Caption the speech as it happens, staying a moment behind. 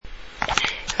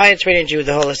Hi, it's Radiant Jew with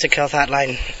the Holistic Health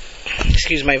Hotline.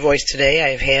 Excuse my voice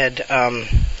today. I've had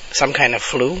some kind of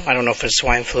flu. I don't know if it's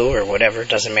swine flu or whatever. It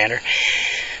doesn't matter.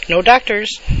 No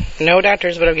doctors,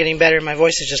 but I'm getting better. My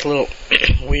voice is just a little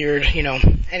weird,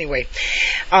 Anyway,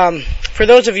 for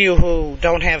those of you who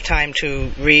don't have time to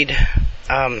read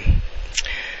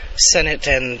Senate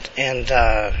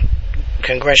and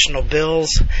congressional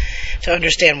bills to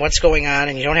understand what's going on,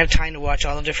 and you don't have time to watch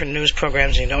all the different news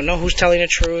programs, and you don't know who's telling the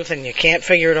truth, and you can't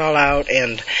figure it all out,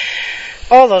 and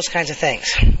all those kinds of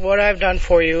things. What I've done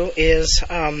for you is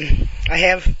I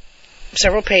have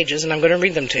several pages, and I'm going to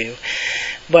read them to you.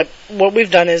 But what we've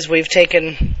done is we've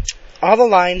taken all the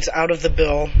lines out of the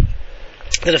bill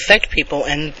that affect people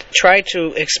and tried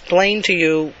to explain to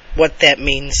you what that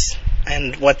means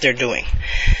and what they're doing.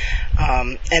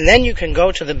 And then you can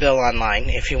go to the bill online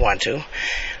if you want to.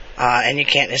 And you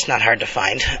can't, it's not hard to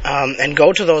find. And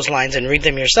go to those lines and read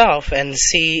them yourself and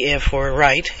see if we're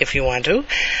right, if you want to.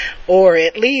 Or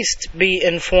at least be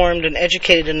informed and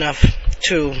educated enough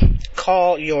to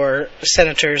call your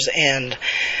senators and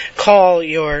call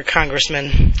your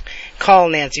congressmen, call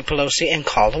Nancy Pelosi, and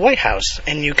call the White House.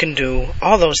 And you can do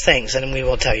all those things, and we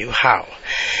will tell you how.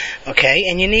 Okay?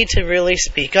 And you need to really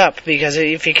speak up, because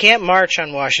if you can't march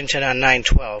on Washington on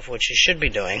 9/12, which you should be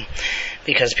doing,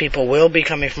 because people will be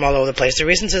coming from all over the place. The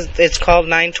reason it's called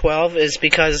 9/12 is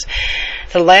because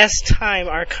the last time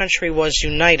our country was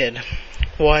united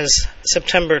was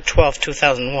September 12,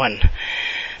 2001,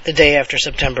 the day after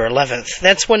September 11th.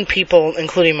 That's when people,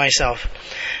 including myself,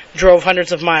 drove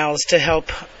hundreds of miles to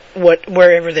help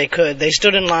wherever they could. They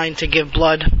stood in line to give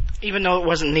blood, even though it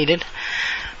wasn't needed.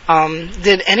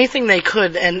 Did anything they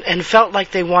could and felt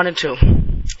like they wanted to.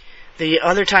 The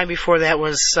other time before that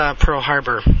was Pearl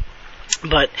Harbor.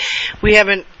 But we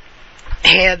haven't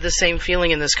had the same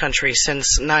feeling in this country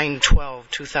since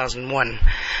 9/12/2001.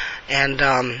 And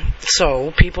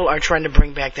so people are trying to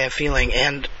bring back that feeling.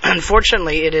 And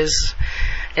unfortunately, it is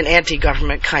an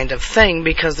anti-government kind of thing,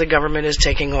 because the government is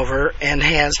taking over and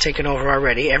has taken over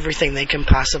already everything they can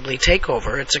possibly take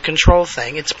over. It's a control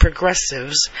thing. It's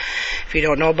progressives. If you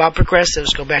don't know about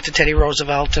progressives, go back to Teddy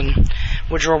Roosevelt and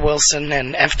Woodrow Wilson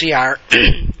and FDR.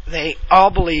 They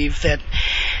all believe that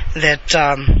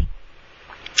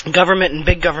government and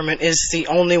big government is the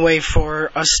only way for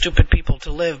us stupid people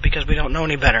to live, because we don't know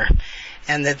any better,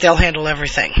 and that they'll handle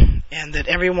everything, and that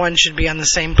everyone should be on the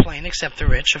same plane except the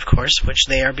rich, of course, which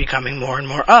they are becoming more and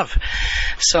more of.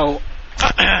 So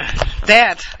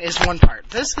that is one part.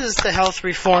 This is the health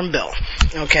reform bill,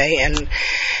 okay, and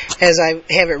as I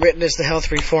have it written, is the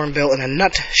health reform bill in a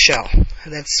nutshell.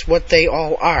 That's what they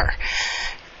all are.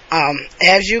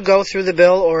 As you go through the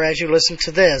bill, or as you listen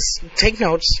to this, take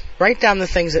notes, write down the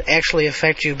things that actually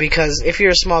affect you, because if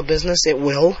you're a small business, it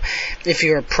will. If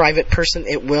you're a private person,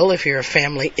 it will. If you're a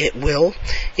family, it will.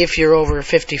 If you're over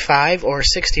 55 or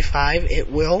 65, it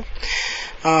will.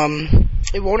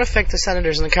 It won't affect the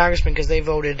senators and the congressmen, because they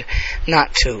voted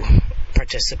not to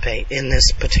participate in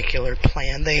this particular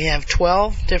plan. They have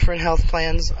 12 different health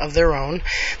plans of their own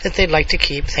that they'd like to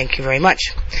keep. Thank you very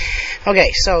much.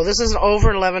 Okay, so this is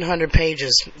over 1,100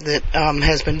 pages that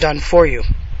has been done for you.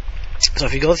 So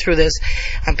if you go through this,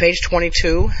 on page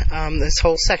 22, this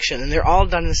whole section, and they're all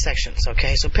done in sections,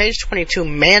 okay? So page 22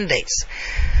 mandates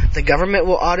the government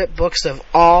will audit books of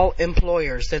all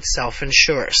employers that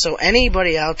self-insure. So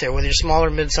anybody out there, whether you're small or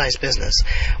mid-sized business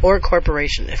or a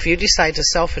corporation, if you decide to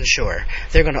self-insure,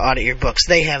 they're going to audit your books.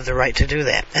 They have the right to do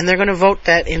that, and they're going to vote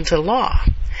that into law.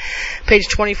 Page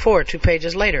 24, 2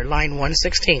 pages later, line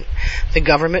 116. The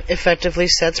government effectively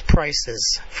sets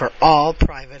prices for all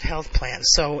private health plans.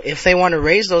 So if they want to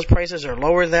raise those prices or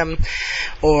lower them,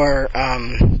 or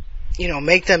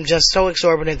make them just so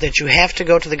exorbitant that you have to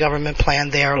go to the government plan,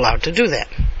 they are allowed to do that.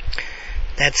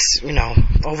 That's,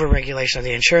 overregulation of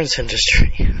the insurance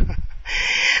industry.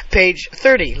 Page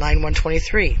 30, line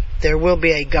 123. There will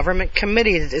be a government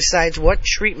committee that decides what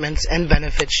treatments and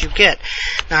benefits you get.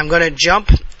 Now I'm going to jump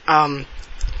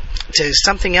to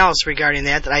something else regarding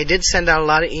that I did send out a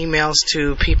lot of emails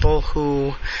to people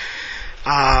who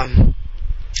are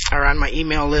on my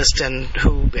email list and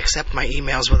who accept my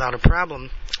emails without a problem.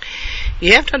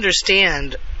 You have to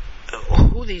understand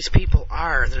who these people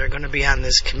are that are going to be on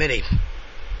this committee.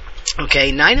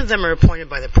 Okay, 9 of them are appointed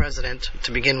by the president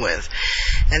to begin with.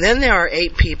 And then there are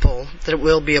 8 people that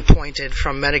will be appointed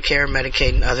from Medicare,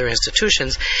 Medicaid, and other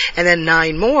institutions. And then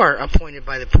 9 more appointed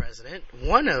by the president,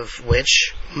 one of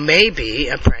which may be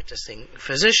a practicing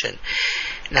physician.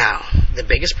 Now, the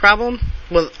biggest problem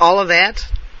with all of that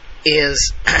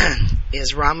is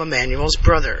Rahm Emanuel's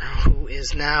brother, who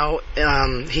is now,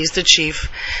 he's the chief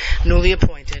newly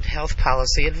appointed health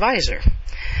policy advisor.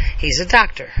 He's a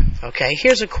doctor. Okay,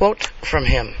 here's a quote from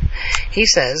him. He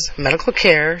says, medical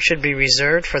care should be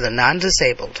reserved for the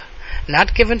non-disabled,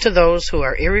 not given to those who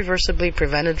are irreversibly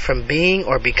prevented from being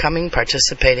or becoming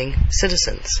participating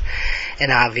citizens.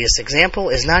 An obvious example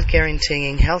is not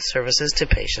guaranteeing health services to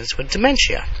patients with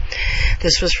dementia.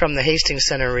 This was from the Hastings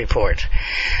Center report.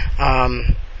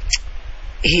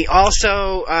 He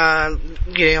also,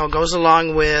 goes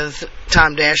along with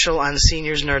Tom Daschle on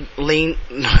seniors'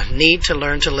 need to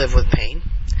learn to live with pain.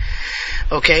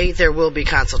 Okay, there will be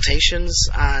consultations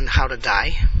on how to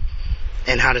die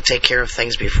and how to take care of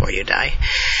things before you die.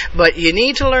 But you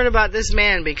need to learn about this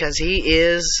man because he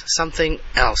is something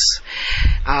else.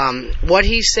 What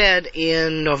he said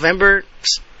in November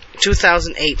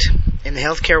 2008 in the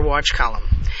Healthcare Watch column,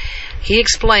 he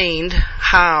explained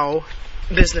how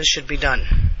business should be done.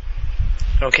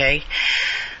 Okay?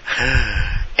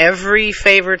 Every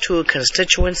favor to a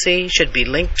constituency should be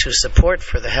linked to support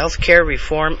for the healthcare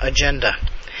reform agenda.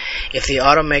 If the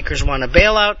automakers want a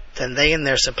bailout, then they and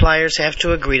their suppliers have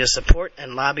to agree to support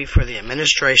and lobby for the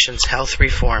administration's health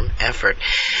reform effort.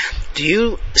 Do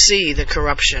you see the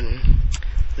corruption,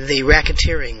 the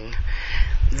racketeering,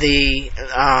 the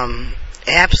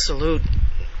absolute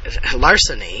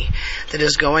larceny that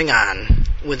is going on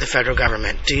with the federal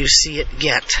government? Do you see it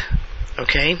yet?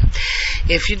 Okay?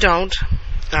 If you don't,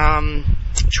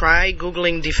 try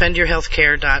Googling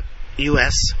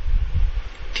defendyourhealthcare.us.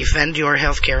 Defend Your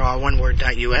Healthcare, all one word,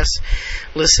 .us.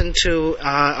 Listen to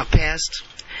a past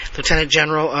Lieutenant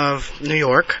General of New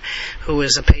York, who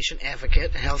is a patient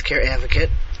advocate, a healthcare advocate,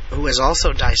 who has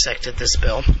also dissected this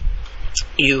bill.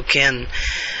 You can,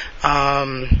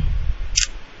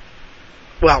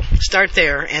 start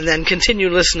there and then continue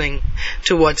listening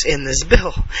to what's in this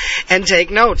bill and take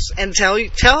notes and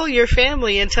tell your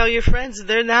family and tell your friends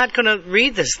they're not going to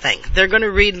read this thing. They're going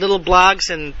to read little blogs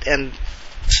and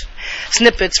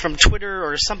snippets from Twitter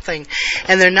or something,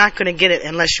 and they're not going to get it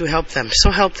unless you help them. So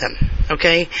help them,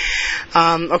 okay?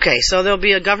 So there'll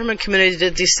be a government committee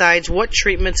that decides what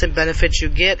treatments and benefits you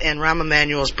get, and Rahm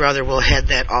Emanuel's brother will head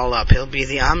that all up. He'll be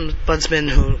the ombudsman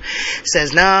who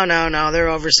says, no, they're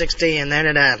over 60, and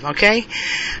da-da-da, okay?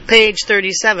 Page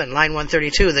 37, line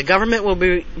 132. The government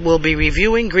will be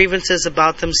reviewing grievances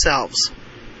about themselves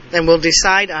and will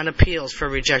decide on appeals for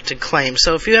rejected claims.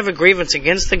 So if you have a grievance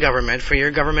against the government for your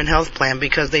government health plan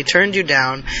because they turned you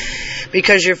down,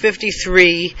 because you're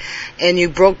 53 and you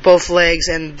broke both legs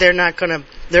and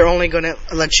they're only going to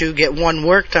let you get one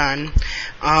worked on,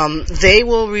 they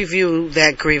will review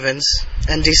that grievance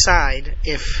and decide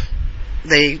if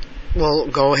they will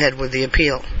go ahead with the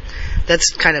appeal.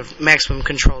 That's kind of maximum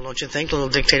control, don't you think? A little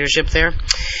dictatorship there.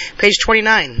 Page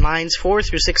 29, lines 4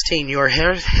 through 16. Your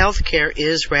health care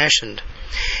is rationed.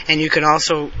 And you can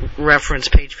also reference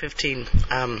page 15,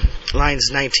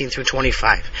 lines 19 through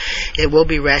 25. It will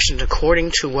be rationed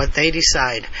according to what they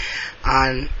decide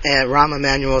on, Rahm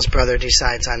Emanuel's brother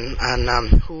decides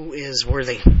on who is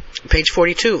worthy. Page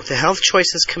 42, the Health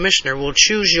Choices Commissioner will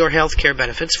choose your health care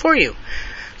benefits for you.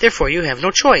 Therefore, you have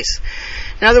no choice.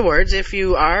 In other words, if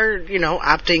you are,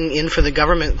 opting in for the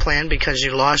government plan because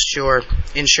you lost your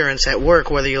insurance at work,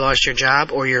 whether you lost your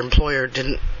job or your employer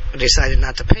decided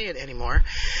not to pay it anymore,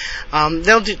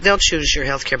 they'll choose your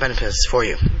health care benefits for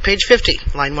you. Page 50,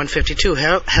 line 152,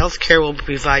 health care will be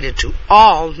provided to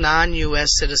all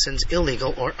non-U.S. citizens,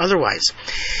 illegal or otherwise.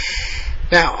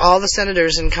 Now, all the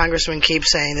senators and congressmen keep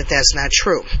saying that that's not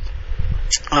true.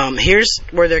 Here's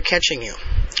where they're catching you.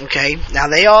 Okay, now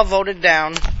they all voted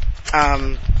down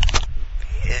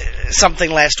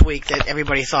something last week that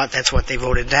everybody thought that's what they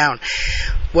voted down.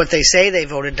 What they say they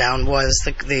voted down was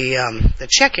the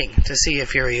checking to see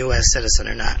if you're a U.S. citizen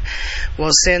or not.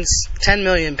 Well, since 10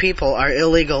 million people are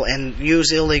illegal and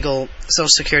use illegal Social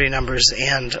Security numbers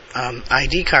and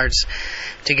ID cards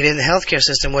to get in the healthcare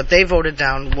system, what they voted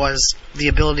down was the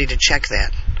ability to check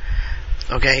that.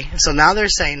 Okay, so now they're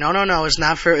saying, no, it's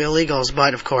not for illegals,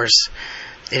 but of course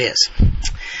it is.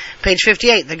 Page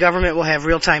 58, the government will have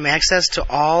real-time access to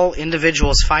all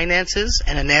individuals' finances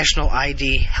and a national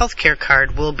ID healthcare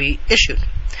card will be issued.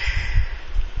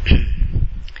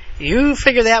 You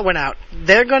figure that one out.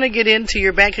 They're going to get into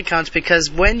your bank accounts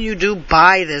because when you do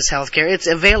buy this healthcare, it's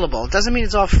available. It doesn't mean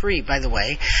it's all free, by the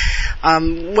way.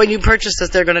 When you purchase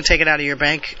this, they're going to take it out of your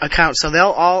bank account. So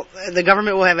the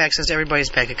government will have access to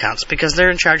everybody's bank accounts because they're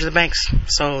in charge of the banks.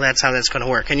 So that's how that's going to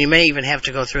work. And you may even have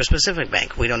to go through a specific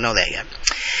bank. We don't know that yet.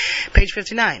 Page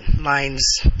 59,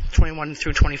 lines 21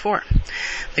 through 24.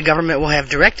 The government will have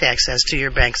direct access to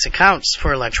your bank's accounts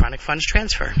for electronic funds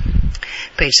transfer.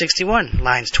 Page 61,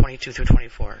 lines 22 through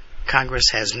 24. Congress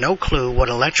has no clue what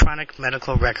electronic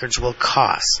medical records will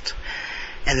cost.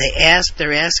 And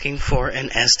they're asking for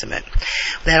an estimate.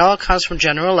 That all comes from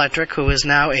General Electric, who is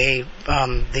now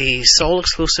the sole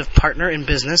exclusive partner in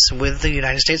business with the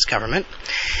United States government.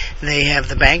 They have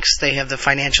the banks, they have the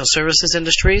financial services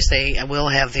industries, they will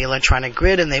have the electronic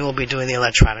grid, and they will be doing the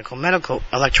electronic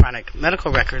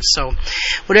medical records. So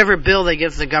whatever bill they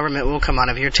give the government will come out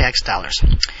of your tax dollars.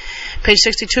 Page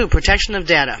 62, protection of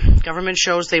data. Government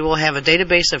shows they will have a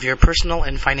database of your personal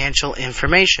and financial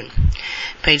information.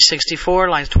 Page 64,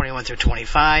 lines 21 through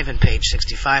 25, and page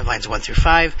 65, lines 1 through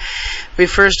 5,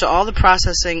 refers to all the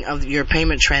processing of your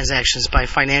payment transactions by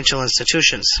financial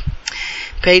institutions.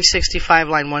 Page 65,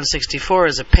 line 164,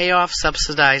 is a payoff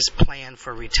subsidized plan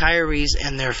for retirees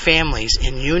and their families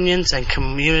in unions and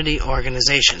community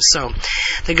organizations. So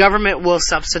the government will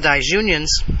subsidize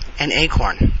unions and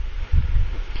ACORN.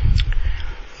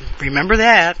 Remember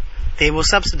that. They will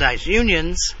subsidize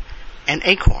unions and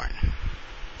ACORN.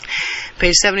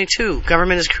 Page 72,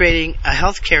 government is creating a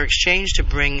healthcare exchange to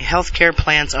bring healthcare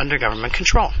plans under government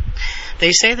control.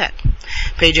 They say that.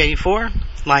 Page 84,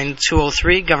 line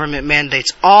 203, government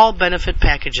mandates all benefit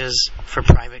packages for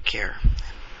private care.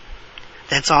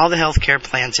 That's all the healthcare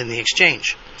plans in the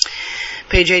exchange.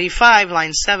 Page 85,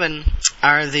 line 7,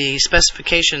 are the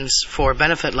specifications for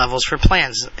benefit levels for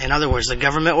plans. In other words, the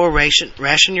government will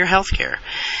ration your health care.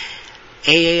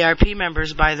 AARP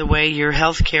members, by the way, your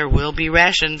health care will be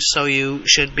rationed, so you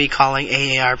should be calling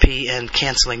AARP and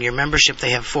canceling your membership.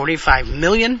 They have 45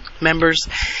 million members.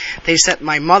 They sent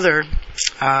my mother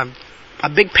a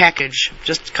big package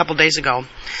just a couple days ago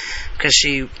because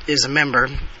she is a member,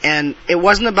 and it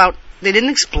wasn't about, they didn't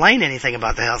explain anything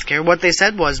about the health care. What they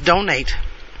said was donate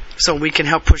so we can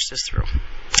help push this through.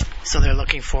 So they're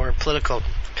looking for political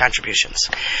contributions.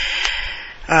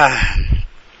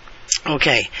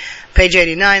 Okay. Page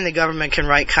 89, the government can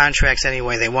write contracts any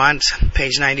way they want.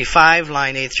 Page 95,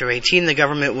 line 8 through 18, the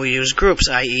government will use groups,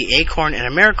 i.e. ACORN and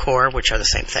AmeriCorps, which are the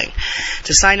same thing,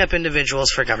 to sign up individuals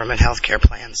for government health care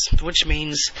plans, which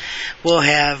means we'll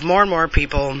have more and more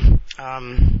people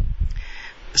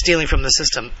stealing from the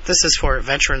system. This is for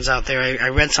veterans out there. I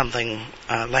read something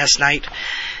last night,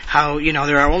 how,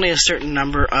 there are only a certain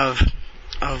number of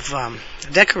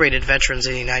decorated veterans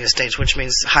in the United States, which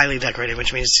means highly decorated,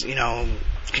 which means,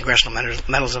 Congressional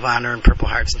Medals of Honor and Purple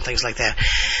Hearts and things like that.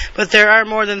 But there are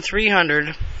more than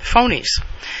 300 phonies.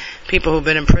 People who've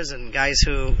been in prison, guys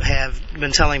who have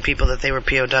been telling people that they were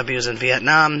POWs in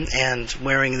Vietnam and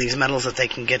wearing these medals that they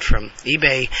can get from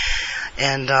eBay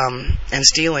and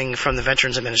stealing from the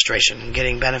Veterans Administration and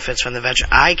getting benefits from the veteran.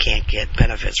 I can't get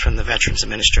benefits from the Veterans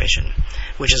Administration,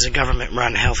 which is a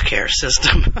government-run healthcare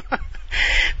system.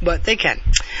 But they can.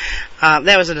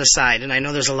 That was an aside, and I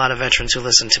know there's a lot of veterans who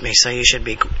listen to me, so you should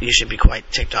be quite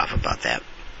ticked off about that.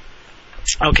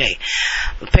 Okay,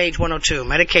 page 102.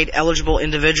 Medicaid-eligible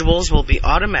individuals will be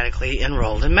automatically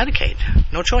enrolled in Medicaid.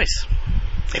 No choice.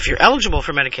 If you're eligible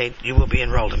for Medicaid, you will be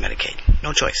enrolled in Medicaid.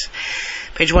 No choice.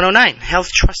 Page 109. Health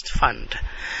Trust Fund.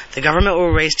 The government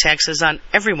will raise taxes on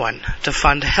everyone to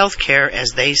fund health care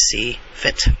as they see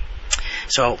fit.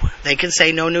 So they can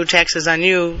say no new taxes on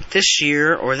you this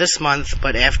year or this month,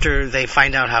 but after they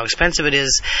find out how expensive it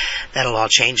is, that'll all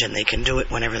change and they can do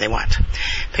it whenever they want.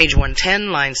 Page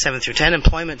 110, lines 7 through 10,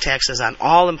 employment taxes on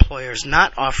all employers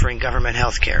not offering government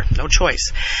health care. No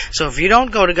choice. So if you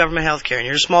don't go to government health care and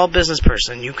you're a small business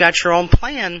person, you've got your own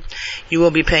plan, you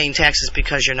will be paying taxes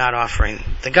because you're not offering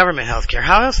the government health care.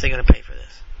 How else are they going to pay for this?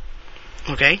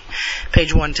 Okay,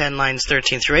 page 110, lines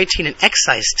 13 through 18, an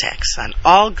excise tax on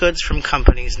all goods from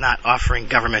companies not offering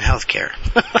government health care.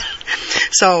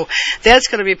 So that's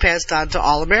going to be passed on to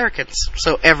all Americans.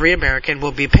 So every American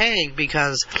will be paying,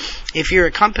 because if you're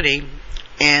a company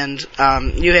and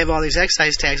you have all these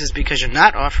excise taxes because you're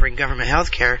not offering government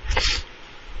health care,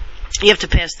 you have to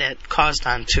pass that cost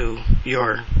on to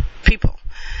your people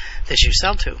that you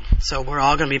sell to. So we're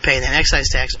all going to be paying that excise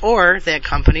tax, or that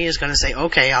company is going to say,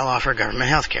 okay, I'll offer government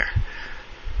health care.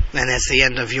 And that's the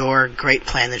end of your great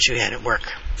plan that you had at work.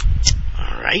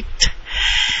 All right.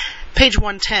 Page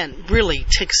 110 really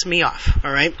ticks me off.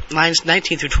 All right. Lines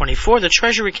 19 through 24, the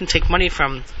Treasury can take money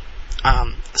from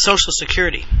Social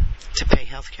Security to pay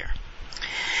health care.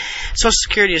 Social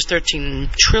Security is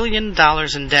 $13 trillion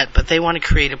in debt, but they want to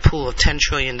create a pool of $10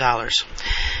 trillion.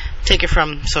 Take it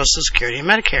from Social Security and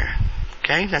Medicare.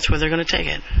 Okay, that's where they're going to take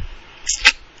it.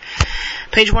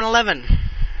 Page 111.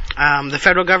 The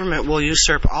federal government will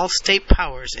usurp all state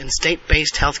powers in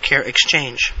state-based health care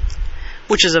exchange,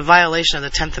 which is a violation of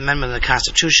the 10th Amendment of the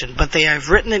Constitution, but they have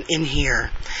written it in here.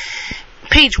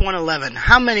 Page 111.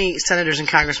 How many senators and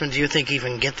congressmen do you think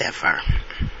even get that far?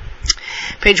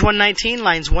 Page 119,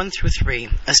 lines 1 through 3,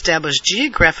 establish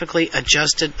geographically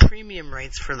adjusted premium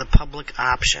rates for the public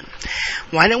option.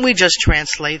 Why don't we just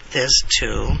translate this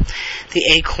to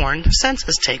the ACORN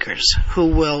census takers, who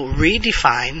will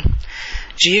redefine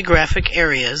geographic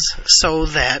areas so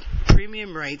that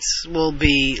premium rates will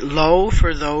be low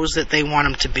for those that they want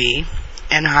them to be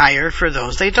and higher for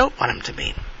those they don't want them to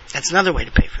be. That's another way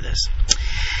to pay for this.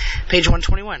 Page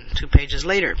 121, 2 pages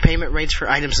later, payment rates for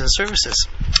items and services.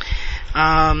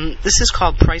 This is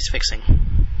called price fixing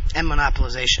and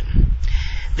monopolization.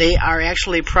 They are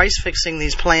actually price fixing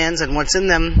these plans and what's in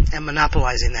them and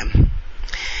monopolizing them.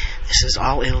 This is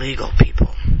all illegal, people.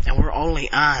 And we're only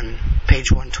on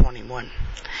page 121.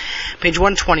 Page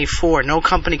 124, no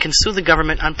company can sue the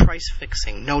government on price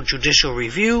fixing. No judicial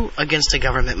review against a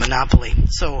government monopoly.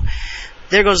 So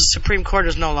there goes the Supreme Court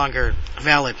is no longer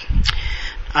valid.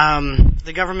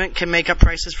 The government can make up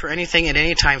prices for anything at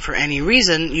any time for any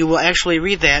reason. You will actually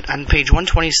read that on page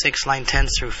 126, line 10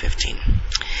 through 15.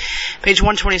 Page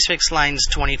 126, lines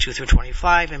 22 through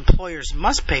 25, employers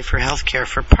must pay for health care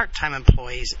for part-time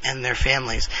employees and their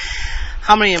families.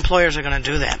 How many employers are going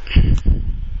to do that?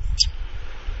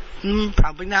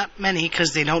 Probably not many,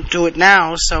 because they don't do it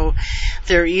now, so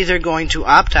they're either going to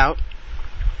opt out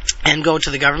and go to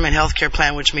the government health care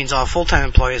plan, which means all full-time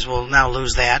employees will now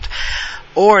lose that,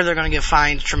 or they're going to get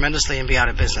fined tremendously and be out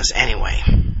of business anyway.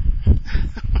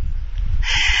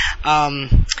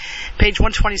 Page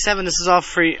 127, this is all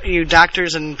for you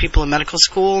doctors and people in medical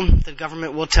school. The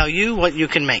government will tell you what you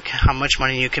can make, how much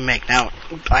money you can make. Now,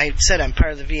 I said I'm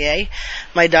part of the VA.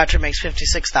 My doctor makes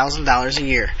 $56,000 a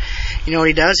year. You know what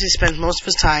he does? He spends most of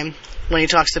his time, when he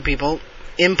talks to people,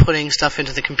 inputting stuff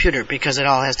into the computer, because it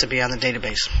all has to be on the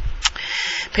database.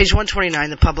 Page 129,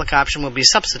 the public option will be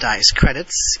subsidized.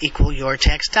 Credits equal your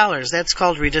tax dollars. That's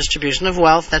called redistribution of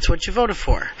wealth. That's what you voted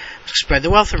for. Spread the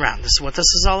wealth around. This is what this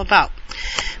is all about.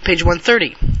 Page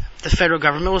 130, the federal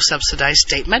government will subsidize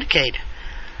state Medicaid.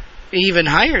 Even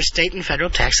higher state and federal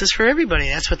taxes for everybody.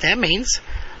 That's what that means.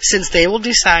 Since they will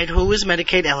decide who is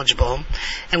Medicaid eligible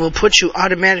and will put you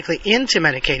automatically into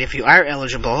Medicaid if you are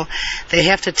eligible, they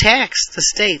have to tax the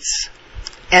states.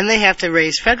 And they have to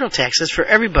raise federal taxes for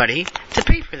everybody to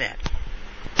pay for that.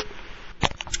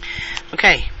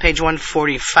 Okay, page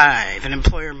 145. An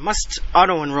employer must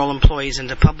auto-enroll employees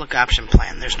into public option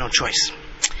plan. There's no choice.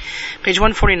 Page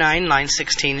 149, lines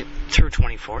 16 through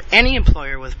 24. Any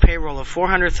employer with payroll of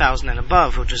 $400,000 and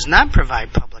above who does not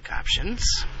provide public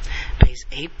options pays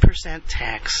 8%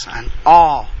 tax on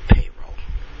all payroll.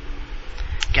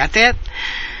 Got that?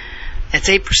 That's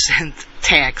 8%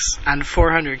 tax on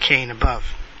 $400K and above.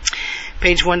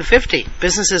 Page 150,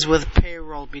 businesses with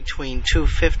payroll between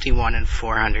 $251 and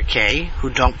 $400K who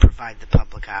don't provide the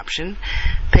public option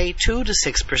pay 2 to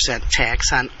 6%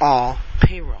 tax on all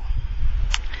payroll.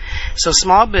 So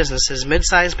small businesses,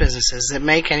 mid-sized businesses that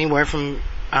make anywhere from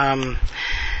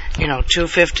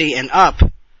 $250 and up,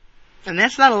 and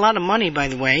that's not a lot of money, by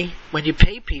the way. When you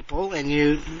pay people and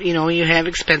you have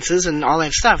expenses and all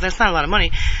that stuff, that's not a lot of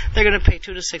money. They're going to pay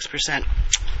 2 to 6%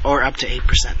 or up to 8%.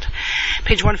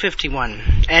 Page 151,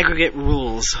 aggregate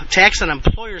rules. Tax on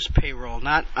employers' payroll,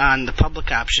 not on the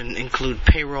public option, include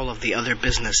payroll of the other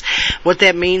business. What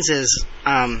that means is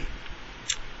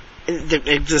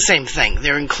it's the same thing.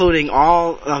 They're including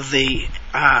all of the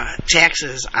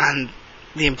taxes on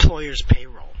the employer's payroll.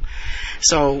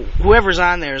 So whoever's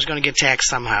on there is going to get taxed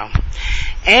somehow.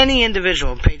 Any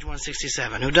individual, page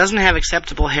 167, who doesn't have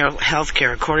acceptable health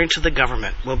care according to the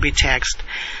government will be taxed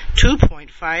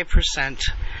 2.5%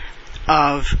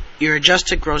 of your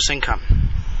adjusted gross income.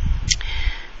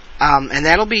 And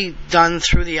that'll be done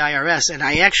through the IRS. And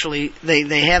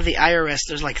they have the IRS,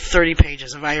 there's like 30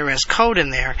 pages of IRS code in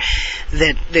there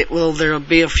there'll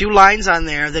be a few lines on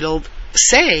there that'll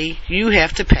say you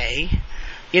have to pay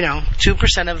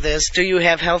 2% of this. Do you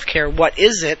have health care? What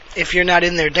is it? If you're not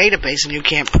in their database and you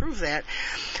can't prove that,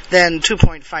 then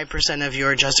 2.5% of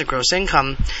your adjusted gross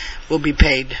income will be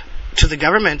paid to the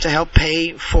government to help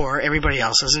pay for everybody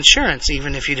else's insurance,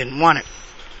 even if you didn't want it.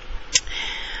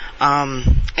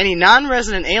 Any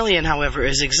non-resident alien, however,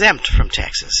 is exempt from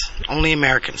taxes. Only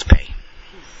Americans pay.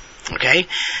 Okay?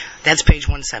 That's page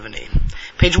 170.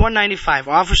 Page 195,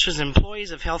 officers and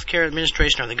employees of healthcare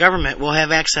administration or the government will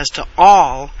have access to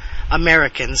all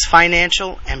Americans'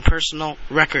 financial and personal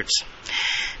records.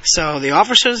 So the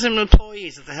officers and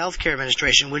employees of the healthcare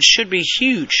administration, which should be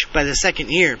huge by the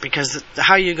second year, because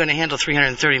how are you going to handle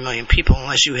 330 million people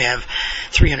unless you have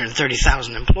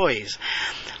 330,000 employees?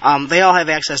 They all have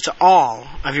access to all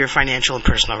of your financial and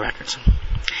personal records.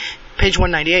 Page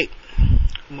 198.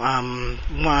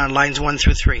 lines 1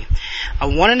 through 3. A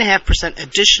 1.5%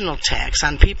 additional tax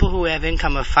on people who have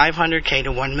income of $500K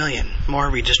to $1 million, more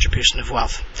redistribution of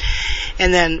wealth.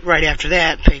 And then right after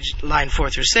that, line 4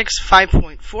 through 6,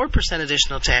 5.4%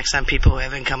 additional tax on people who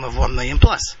have income of $1 million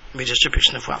plus,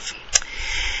 redistribution of wealth.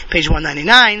 Page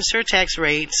 199, surtax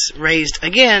rates raised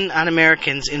again on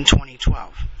Americans in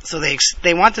 2012. So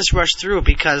they want this rushed through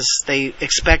because they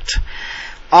expect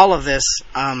all of this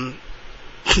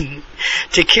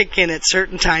to kick in at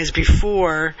certain times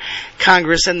before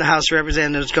Congress and the House of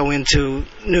Representatives go into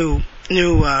new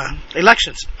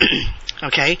elections.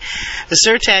 Okay? The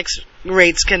surtax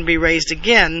rates can be raised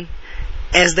again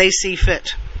as they see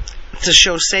fit to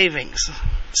show savings.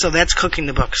 So that's cooking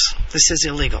the books. This is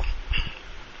illegal.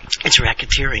 It's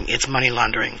racketeering. It's money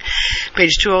laundering.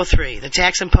 Page 203. The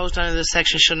tax imposed under this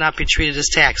section shall not be treated as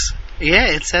tax. Yeah,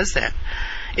 it says that.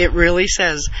 It really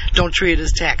says, don't treat it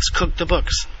as tax. Cook the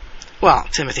books. Well,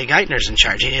 Timothy Geithner's in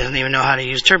charge. He doesn't even know how to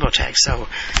use TurboTax. So,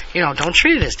 don't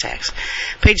treat it as tax.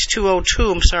 Page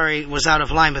 202, was out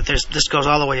of line, but this goes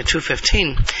all the way to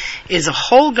 215, is a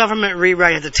whole government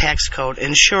rewrite of the tax code,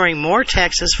 ensuring more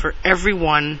taxes for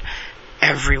everyone,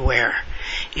 everywhere.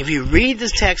 If you read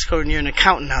this tax code and you're an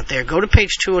accountant out there, go to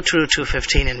page 202 to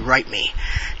 215 and write me.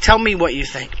 Tell me what you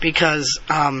think, because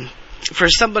for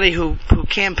somebody who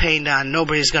campaigned on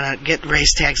nobody's going to get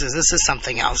raised taxes, this is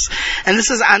something else. And this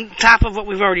is on top of what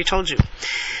we've already told you.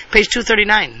 Page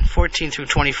 239, 14 through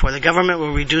 24. The government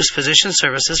will reduce physician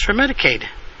services for Medicaid.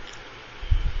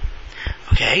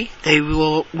 Okay? They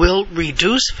will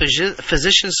reduce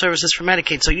physician services for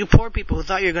Medicaid. So you poor people who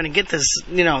thought you were going to get this,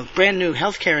 brand new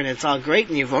health care and it's all great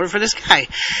and you voted for this guy,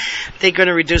 they're going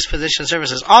to reduce physician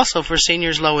services. Also for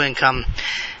seniors, low income,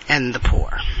 and the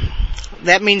poor.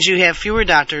 That means you have fewer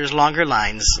doctors, longer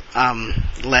lines,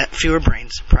 fewer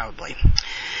brains, probably.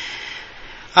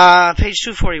 Page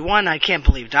 241, I can't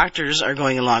believe doctors are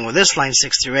going along with this, line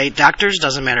 6 through 8. Doctors,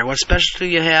 doesn't matter what specialty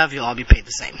you have, you'll all be paid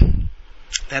the same.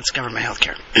 That's government health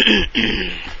care.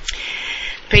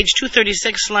 Page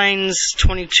 236, lines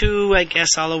 22, I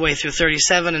guess, all the way through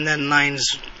 37, and then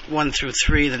lines 1 through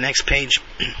 3, the next page.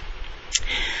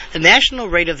 The national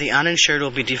rate of the uninsured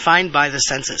will be defined by the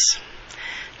census.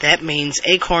 That means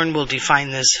ACORN will define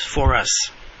this for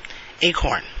us.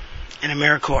 ACORN and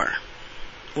AmeriCorps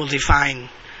will define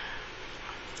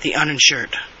the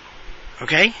uninsured.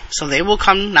 Okay? So they will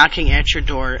come knocking at your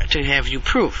door to have you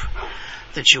prove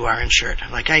that you are insured.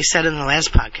 Like I said in the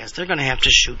last podcast, they're going to have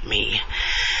to shoot me.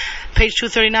 Page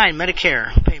 239,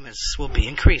 Medicare payments will be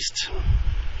increased.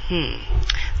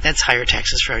 That's higher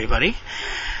taxes for everybody.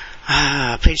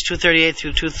 Page 238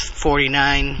 through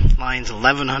 249, lines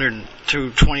 1100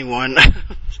 through 21.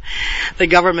 The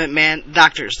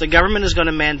government is going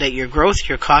to mandate your growth,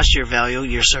 your cost, your value,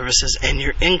 your services, and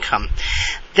your income.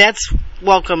 That's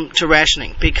welcome to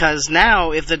rationing, because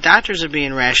now if the doctors are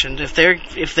being rationed,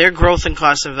 if their growth and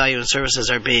cost of value and services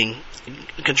are being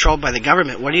controlled by the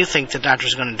government, what do you think the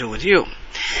doctor's going to do with you?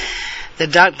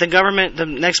 The government, the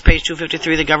next page,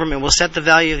 253, the government will set the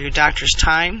value of your doctor's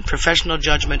time, professional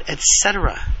judgment,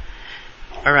 etc.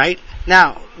 All right?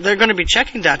 Now, they're going to be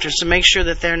checking doctors to make sure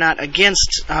that they're not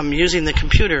against using the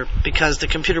computer, because the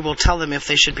computer will tell them if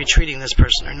they should be treating this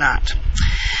person or not.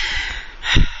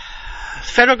 The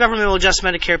federal government will adjust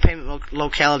Medicare payment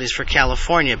localities for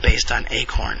California based on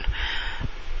ACORN.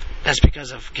 That's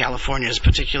because of California's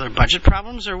particular budget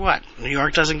problems, or what? New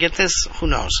York doesn't get this? Who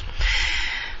knows?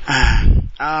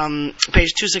 Page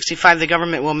 265, the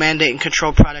government will mandate and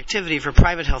control productivity for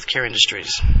private healthcare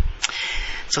industries.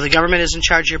 So the government is in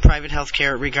charge of your private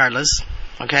healthcare regardless.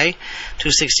 Okay?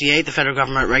 268, the federal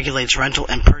government regulates rental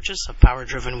and purchase of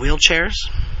power-driven wheelchairs.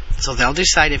 So they'll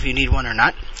decide if you need one or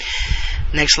not.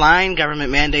 Next line,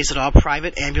 government mandates that all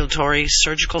private ambulatory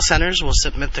surgical centers will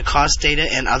submit the cost data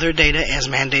and other data as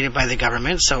mandated by the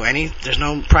government. So there's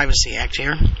no Privacy Act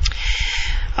here.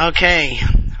 Okay.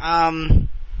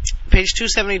 Page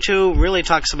 272 really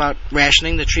talks about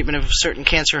rationing, the treatment of certain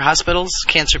cancer hospitals,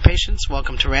 cancer patients.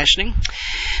 Welcome to rationing.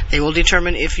 They will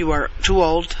determine if you are too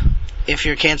old, if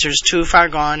your cancer is too far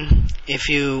gone, if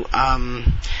you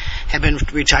have been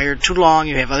retired too long,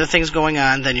 you have other things going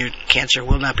on, then your cancer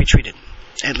will not be treated,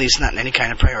 at least not in any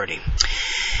kind of priority.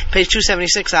 Page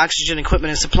 276, oxygen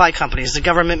equipment and supply companies. The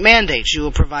government mandates you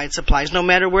will provide supplies no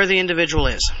matter where the individual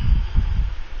is.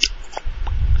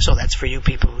 So that's for you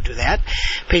people who do that.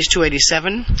 Page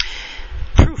 287,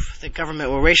 proof that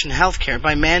government will ration health care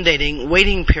by mandating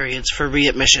waiting periods for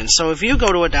readmission. So if you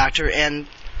go to a doctor and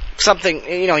something,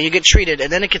 you get treated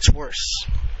and then it gets worse,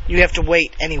 you have to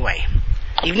wait anyway.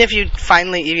 Even if you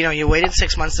finally, you waited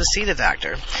 6 months to see the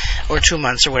doctor, or 2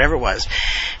 months, or whatever it was,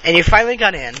 and you finally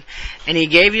got in, and he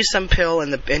gave you some pill,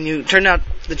 and you turned out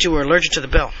that you were allergic to the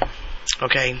pill.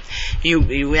 Okay,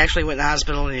 you actually went in the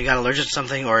hospital and you got allergic to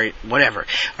something or whatever.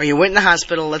 Or you went in the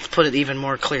hospital, let's put it even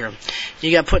more clear.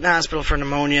 You got put in the hospital for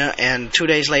pneumonia, and 2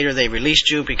 days later they released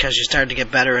you because you started to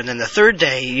get better, and then the third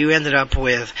day you ended up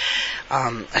with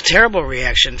a terrible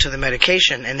reaction to the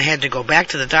medication and had to go back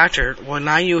to the doctor. Well,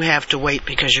 now you have to wait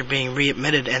because you're being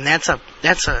readmitted, and that's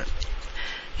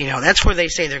where they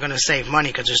say they're going to save money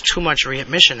because there's too much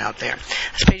readmission out there.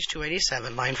 That's page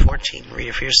 287, line 14. Read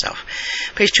it for yourself.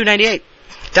 Page 298.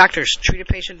 Doctors, treat a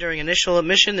patient during initial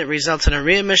admission that results in a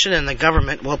readmission, and the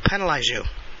government will penalize you.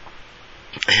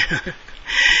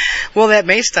 Well, that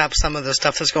may stop some of the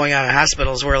stuff that's going on in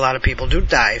hospitals where a lot of people do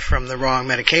die from the wrong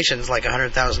medications, like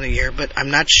 $100,000 a year, but I'm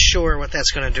not sure what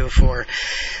that's going to do for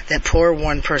that poor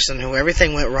one person who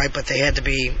everything went right, but they had to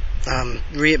be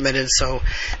readmitted, so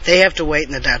they have to wait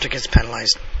and the doctor gets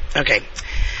penalized. Okay.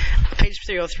 Page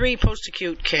 303,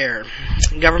 post-acute care.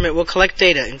 Government will collect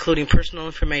data, including personal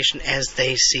information, as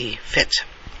they see fit.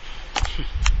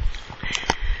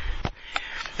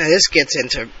 Now this gets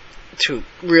into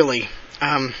really...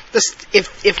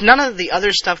 if none of the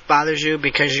other stuff bothers you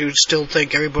because you still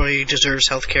think everybody deserves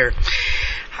health care,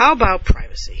 how about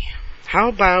privacy? How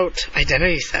about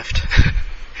identity theft?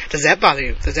 Does that bother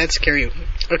you? Does that scare you?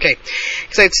 Okay,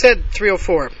 because I said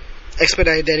 304,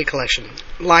 expedited data collection.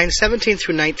 Lines 17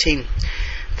 through 19.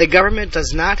 The government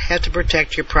does not have to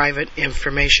protect your private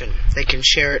information. They can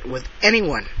share it with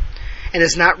anyone and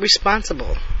is not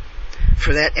responsible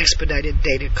for that expedited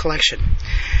data collection.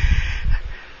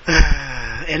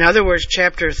 In other words,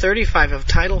 Chapter 35 of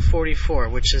Title 44,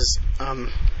 which is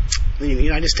the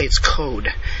United States Code,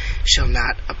 shall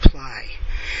not apply.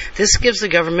 This gives the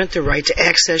government the right to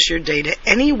access your data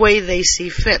any way they see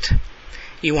fit.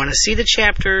 You want to see the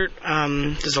chapter,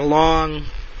 there's a long...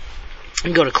 You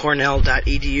can go to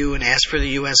cornell.edu and ask for the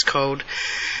U.S. Code,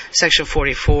 Section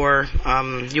 44,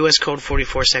 U.S. Code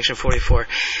 44, Section 44.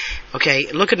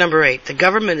 Okay, look at number 8. The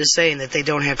government is saying that they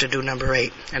don't have to do number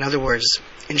 8. In other words,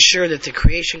 ensure that the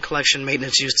creation, collection,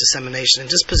 maintenance, use, dissemination, and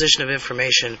disposition of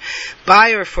information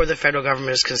by or for the federal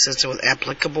government is consistent with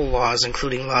applicable laws,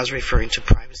 including laws referring to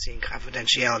privacy and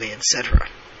confidentiality, etc.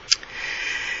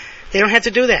 They don't have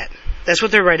to do that. That's what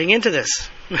they're writing into this.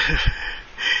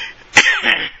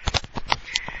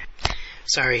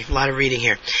 Sorry, a lot of reading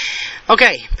here.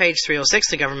 Okay, page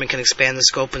 306. The government can expand the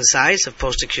scope and size of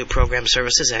post-acute program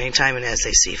services anytime and as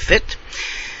they see fit.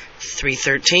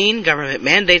 313. Government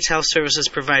mandates health services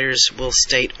providers will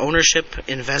state ownership,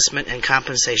 investment, and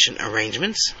compensation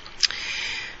arrangements.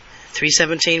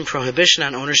 317. Prohibition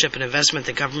on ownership and investment.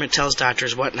 The government tells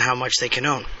doctors what and how much they can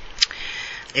own.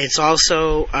 It's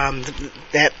also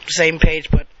that same page,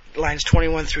 but lines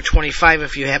 21 through 25,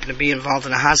 if you happen to be involved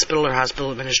in a hospital or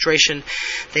hospital administration,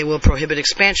 they will prohibit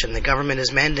expansion. The government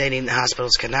is mandating that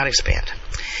hospitals cannot expand.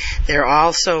 They're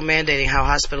also mandating how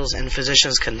hospitals and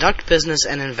physicians conduct business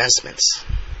and investments.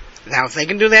 Now, if they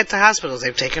can do that to hospitals,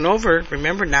 they've taken over.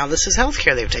 Remember, now this is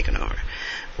healthcare they've taken over.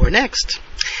 We're next.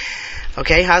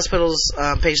 Okay, hospitals,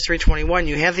 page 321,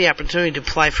 you have the opportunity to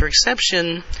apply for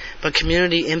exception, but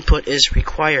community input is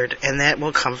required, and that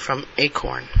will come from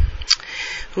ACORN.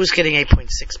 Who's getting $8.6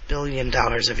 billion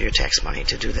of your tax money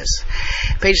to do this?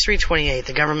 Page 328,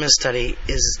 the government study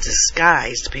is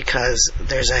disguised because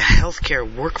there's a healthcare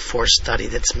workforce study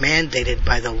that's mandated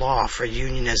by the law for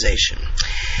unionization.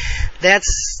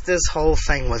 That's this whole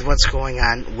thing with what's going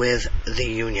on with the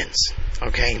unions,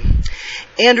 okay?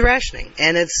 And rationing.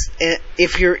 And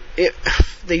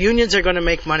the unions are going to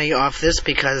make money off this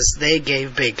because they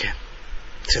gave big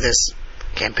to this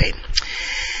campaign.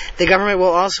 The government will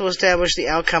also establish the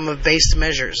outcome of based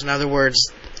measures. In other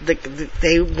words,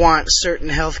 they want certain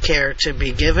health care to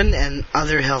be given and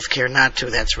other health care not to.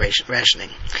 That's rationing.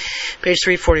 Page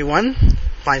 341,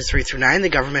 lines 3 through 9, the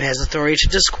government has authority to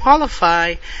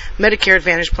disqualify Medicare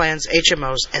Advantage plans,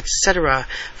 HMOs, etc.,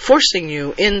 forcing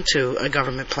you into a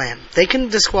government plan. They can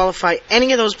disqualify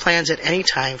any of those plans at any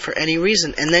time for any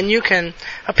reason, and then you can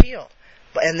appeal.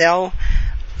 And they'll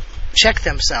check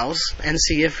themselves and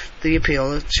see if the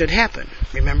appeal should happen.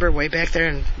 Remember way back there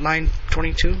in line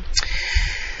 22?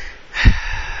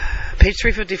 Page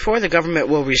 354, the government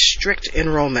will restrict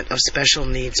enrollment of special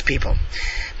needs people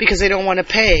because they don't want to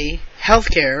pay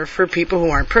healthcare for people who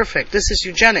aren't perfect. This is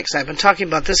eugenics. I've been talking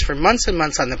about this for months and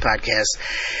months on the podcast.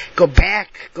 Go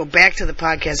back to the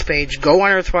podcast page, go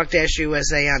on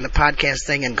Earthwalk-USA on the podcast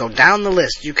thing, and go down the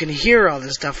list. You can hear all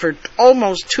this stuff for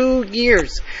almost 2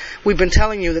 years. We've been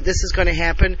telling you that this is going to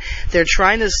happen. They're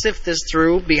trying to sift this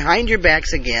through behind your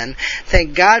backs again.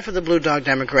 Thank God for the Blue Dog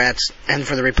Democrats and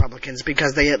for the Republicans,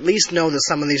 because they at least know that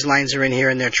some of these lines are in here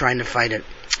and they're trying to fight it.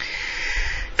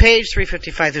 Page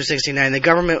 355 through 69, the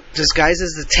government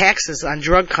disguises the taxes on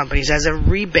drug companies as a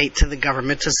rebate to the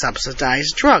government to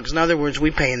subsidize drugs. In other words, we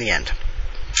pay in the end.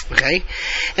 Okay?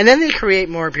 And then they create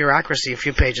more bureaucracy a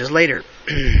few pages later.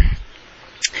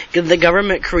 The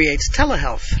government creates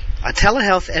telehealth, a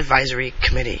telehealth advisory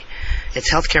committee.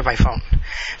 It's healthcare by phone.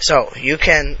 So you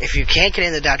can, if you can't get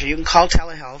in the doctor, you can call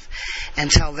telehealth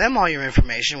and tell them all your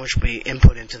information, which will be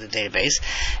input into the database,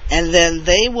 and then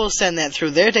they will send that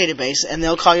through their database, and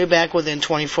they'll call you back within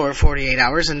 24 or 48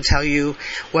 hours and tell you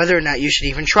whether or not you should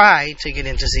even try to get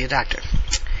in to see a doctor.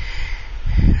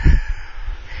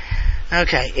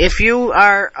 Okay, if you're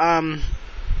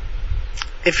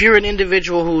an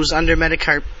individual who's under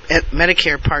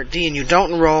Medicare Part D and you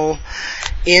don't enroll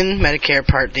in Medicare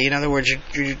Part D, in other words,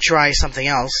 you try something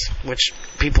else, which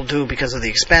people do because of the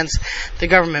expense, the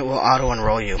government will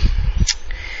auto-enroll you.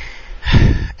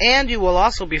 And you will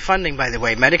also be funding, by the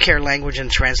way, Medicare Language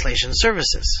and Translation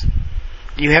Services.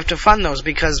 You have to fund those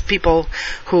because people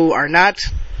who are not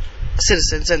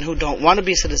citizens and who don't want to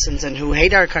be citizens and who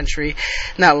hate our country,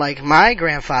 not like my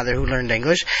grandfather who learned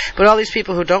English, but all these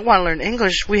people who don't want to learn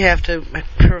English, we have to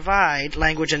provide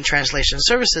language and translation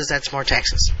services. That's more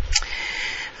taxes.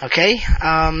 Okay?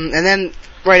 And then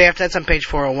right after that's on page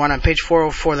 401. On page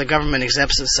 404, the government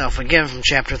exempts itself again from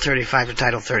Chapter 35 to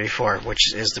Title 34,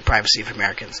 which is the privacy of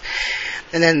Americans.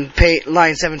 And then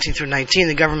line 17 through 19,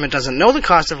 the government doesn't know the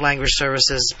cost of language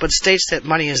services, but states that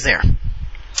money is there.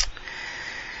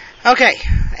 Okay,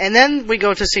 and then we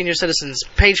go to senior citizens.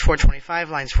 Page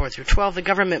 425, lines 4 through 12, the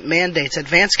government mandates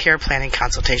advanced care planning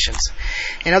consultations.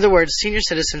 In other words, senior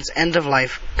citizens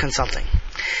end-of-life consulting.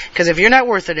 Because if you're not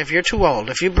worth it, if you're too old,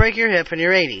 if you break your hip and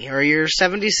you're 80, or you're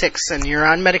 76 and you're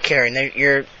on Medicare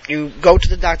and you go to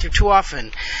the doctor too often,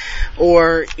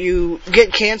 or you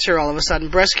get cancer all of a sudden,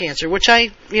 breast cancer, which I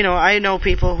know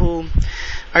people who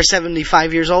are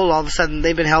 75 years old, all of a sudden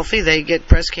they've been healthy, they get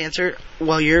breast cancer,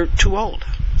 well, you're too old.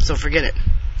 So forget it.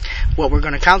 What we're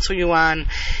going to counsel you on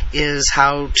is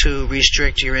how to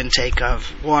restrict your intake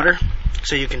of water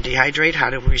so you can dehydrate, how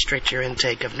to restrict your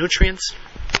intake of nutrients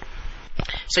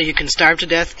so you can starve to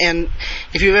death. And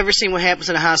if you've ever seen what happens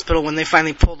in a hospital when they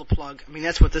finally pull the plug, I mean,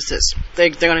 that's what this is.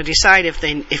 They're going to decide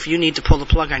if you need to pull the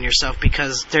plug on yourself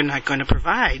because they're not going to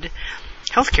provide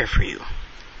health care for you.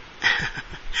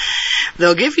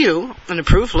 They'll give you an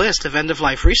approved list of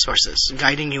end-of-life resources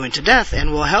guiding you into death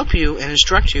and will help you and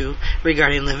instruct you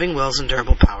regarding living wills and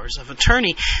durable powers of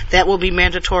attorney. That will be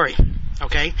mandatory,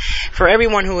 okay? For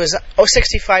everyone who is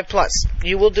 65 plus,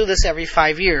 you will do this every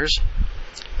 5 years,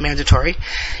 mandatory.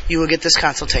 You will get this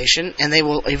consultation and they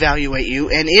will evaluate you.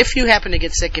 And if you happen to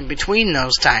get sick in between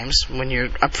those times when you're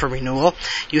up for renewal,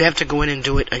 you have to go in and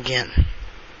do it again.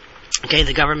 Okay,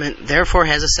 the government therefore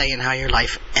has a say in how your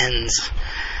life ends.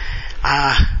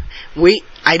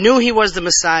 I knew he was the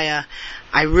Messiah.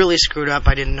 I really screwed up.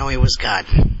 I didn't know he was God.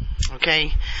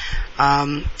 Okay?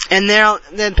 And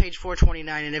then page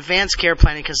 429, an advanced care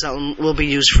planning consultant will be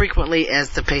used frequently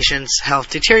as the patient's health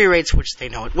deteriorates, which they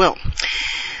know it will.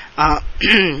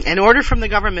 An order from the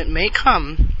government may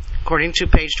come, according to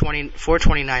page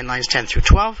 429, lines 10 through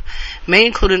 12, may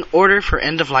include an order for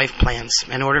end-of-life plans,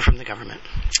 an order from the government.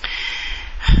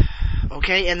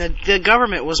 Okay, and the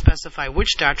government will specify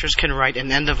which doctors can write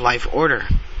an end-of-life order.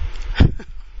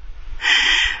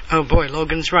 Oh boy,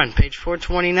 Logan's Run, page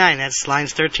 429, that's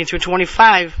lines 13 through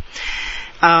 25.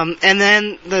 And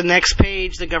then the next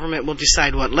page, the government will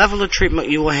decide what level of treatment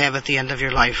you will have at the end of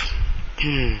your life.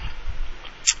 And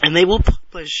they will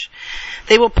publish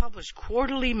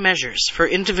quarterly measures for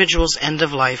individuals' end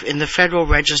of life in the Federal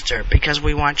Register because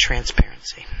we want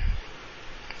transparency.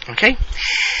 Okay?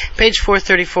 Page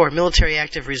 434, military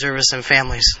active reservists and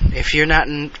families. If you're not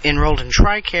enrolled in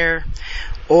TRICARE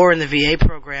or in the VA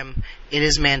program, it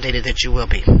is mandated that you will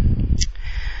be.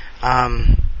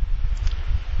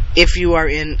 If you are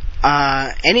in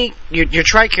your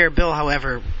TRICARE bill,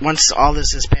 however, once all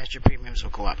this is passed, your premiums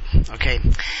will go up. Okay?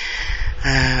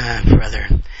 Brother.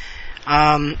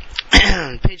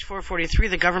 Page 443,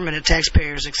 the government at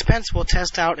taxpayers' expense will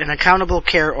test out an accountable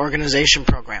care organization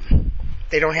program.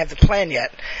 They don't have the plan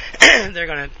yet. They're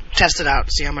going to test it out,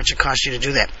 see how much it costs you to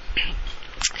do that.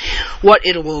 What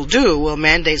it will do will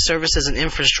mandate services and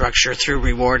infrastructure through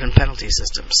reward and penalty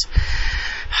systems.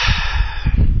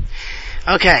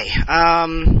 Okay,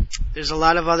 there's a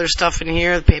lot of other stuff in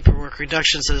here. The paperwork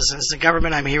reduction, citizens, the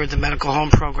government. I'm here with the medical home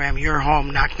program. Your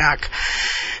home, knock, knock.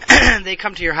 They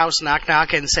come to your house, knock,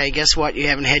 knock, and say, guess what? You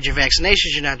haven't had your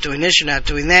vaccinations. You're not doing this. You're not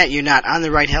doing that. You're not on the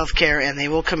right health care. And they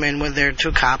will come in with their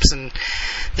 2 cops, and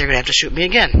they're going to have to shoot me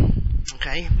again.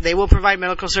 Okay? They will provide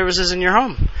medical services in your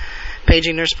home.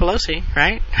 Paging Nurse Pelosi,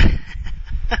 right?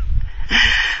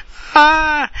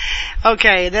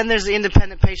 Okay, then there's the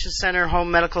Independent Patient Center Home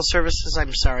Medical Services.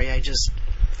 I'm sorry, I just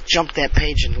jumped that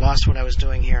page and lost what I was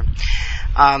doing here.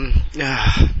 Oh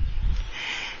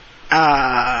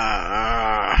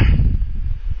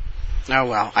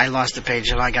well, I lost the page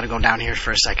and I gotta go down here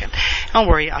for a second. Don't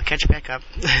worry, I'll catch back up.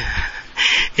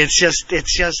 It's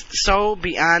just so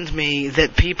beyond me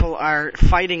that people are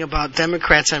fighting about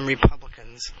Democrats and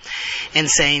Republicans and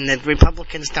saying that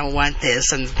Republicans don't want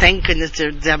this, and thank goodness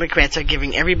the Democrats are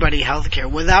giving everybody health care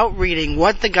without reading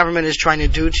what the government is trying to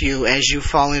do to you as you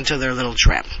fall into their little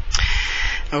trap.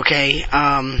 Okay,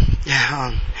 oh,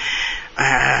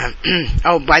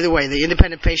 by the way, the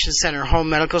Independent Patient Center Home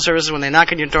Medical Services, when they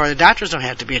knock on your door, the doctors don't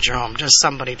have to be at your home, just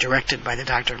somebody directed by the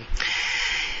doctor.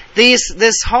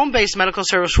 This home-based medical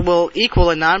service will equal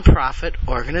a nonprofit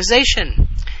organization.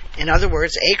 In other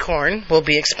words, ACORN will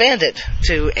be expanded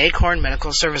to ACORN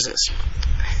Medical Services.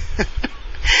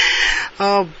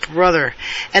 Oh, brother.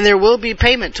 And there will be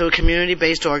payment to a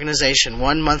community-based organization.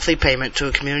 1 monthly payment to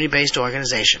a community-based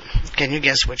organization. Can you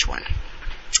guess which one?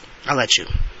 I'll let you.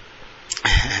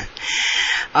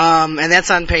 And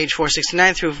that's on page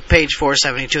 469 through page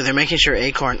 472. They're making sure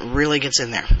ACORN really gets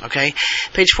in there, okay?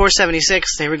 Page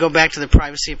 476, here we go back to the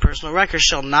privacy of personal records,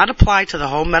 shall not apply to the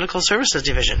Home Medical Services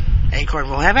Division. ACORN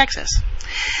will have access.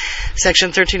 Section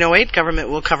 1308, government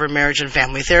will cover marriage and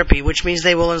family therapy, which means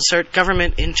they will insert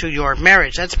government into your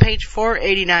marriage. That's page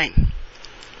 489.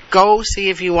 Go see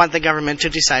if you want the government to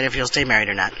decide if you'll stay married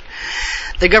or not.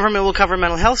 The government will cover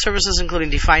mental health services, including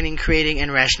defining, creating, and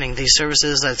rationing these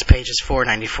services. That's pages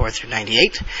 494 through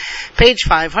 98. Page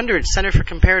 500, Center for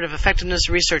Comparative Effectiveness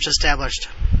Research established.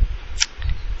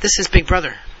 This is Big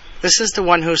Brother. This is the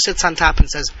one who sits on top and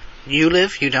says, you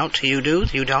live, you don't, you do,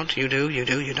 you don't, you do, you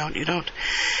do, you don't, you don't.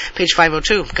 Page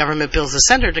 502, government builds the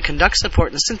center to conduct,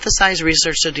 support, and synthesize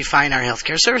research to define our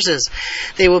healthcare services.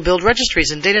 They will build registries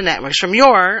and data networks from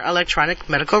your electronic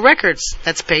medical records.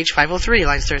 That's page 503,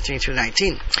 lines 13 through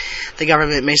 19. The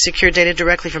government may secure data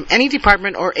directly from any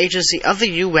department or agency of the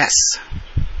U.S.,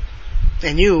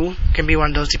 and you can be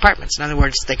one of those departments. In other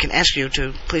words, they can ask you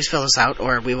to please fill this out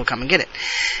or we will come and get it.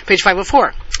 Page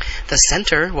 504. The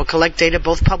center will collect data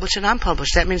both published and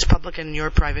unpublished. That means public and your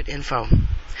private info.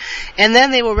 And then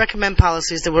they will recommend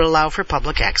policies that will allow for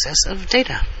public access of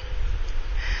data.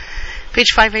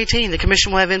 Page 518. The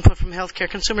commission will have input from healthcare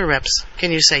consumer reps.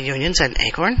 Can you say unions and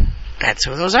ACORN? That's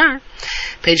who those are.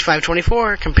 Page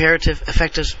 524. Comparative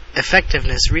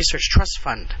Effectiveness Research Trust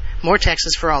Fund. More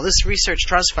taxes for all. This research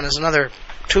trust fund is another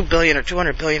 $2 billion or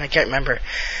 $200 billion, I can't remember,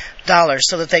 dollars,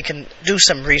 so that they can do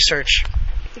some research,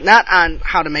 not on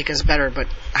how to make us better, but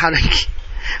how to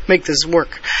make this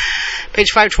work. Page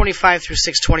 525 through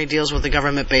 620 deals with the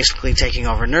government basically taking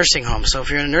over nursing homes. So if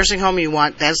you're in a nursing home,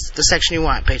 that's the section you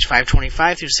want. Page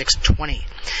 525 through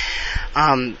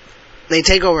 620. They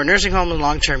take over nursing homes and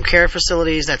long-term care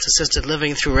facilities. That's assisted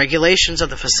living through regulations of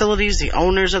the facilities, the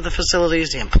owners of the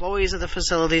facilities, the employees of the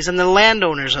facilities, and the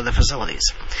landowners of the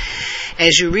facilities.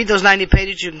 As you read those 90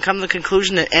 pages, you can come to the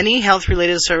conclusion that any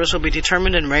health-related service will be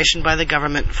determined and rationed by the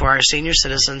government for our senior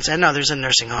citizens and others in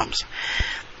nursing homes.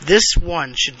 This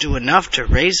one should do enough to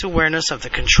raise awareness of the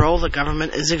control the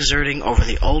government is exerting over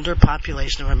the older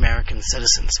population of American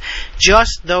citizens.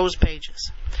 Just those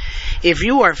pages. If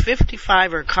you are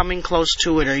 55 or coming close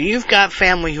to it, or you've got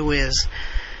family who is,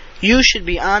 you should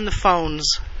be on the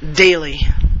phones daily,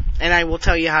 and I will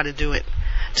tell you how to do it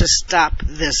to stop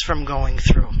this from going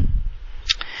through.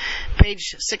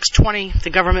 Page 620, the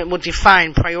government will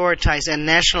define, prioritize, and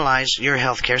nationalize your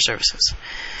healthcare services.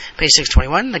 Page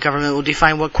 621, the government will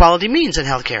define what quality means in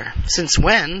healthcare. Since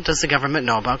when does the government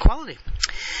know about quality?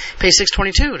 Page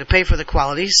 622, to pay for the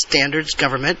quality standards,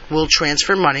 government will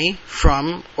transfer money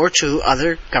from or to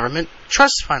other government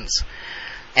trust funds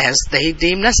as they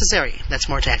deem necessary. That's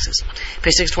more taxes.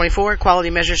 Page 624, quality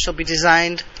measures shall be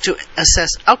designed to assess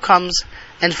outcomes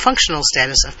and functional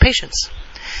status of patients.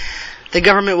 The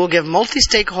government will give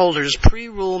multi-stakeholders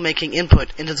pre-rule-making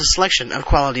input into the selection of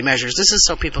quality measures. This is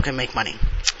so people can make money.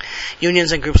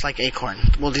 Unions and groups like ACORN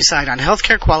will decide on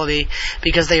healthcare quality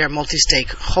because they are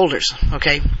multi-stakeholders.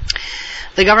 Okay?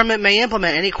 The government may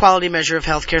implement any quality measure of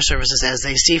healthcare services as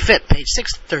they see fit. Page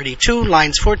 632,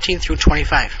 lines 14 through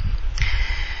 25.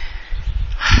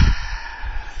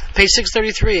 Page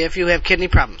 633, if you have kidney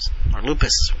problems, or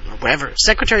lupus, or whatever,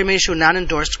 Secretary may issue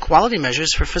non-endorsed quality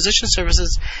measures for physician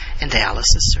services and dialysis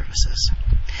services.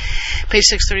 Page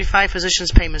 635,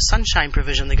 physicians' payment sunshine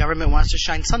provision. The government wants to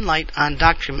shine sunlight on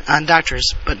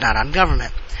doctors, but not on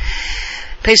government.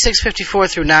 Page 654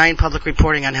 through 9, public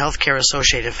reporting on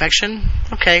healthcare-associated infection.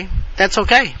 Okay, that's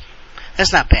okay.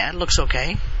 That's not bad. Looks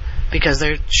okay. Because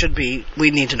there should be,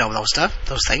 we need to know those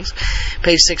things.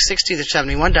 Page 660 to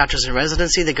 71, doctors in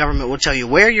residency. The government will tell you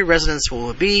where your residence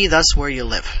will be, thus where you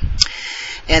live.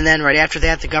 And then right after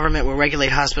that, the government will regulate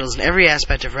hospitals in every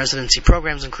aspect of residency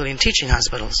programs, including teaching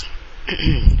hospitals.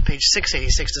 Page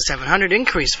 686 to 700,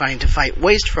 increase funding to fight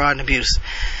waste, fraud, and abuse.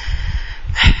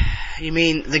 You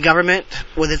mean the government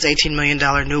with its $18 million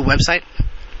new website?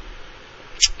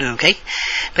 Okay.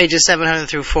 Pages 700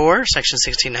 through 4, section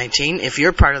 1619. If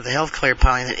you're part of the healthcare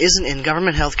plan that isn't in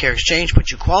government healthcare exchange, but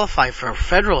you qualify for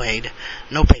federal aid,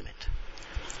 no payment.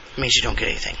 Means you don't get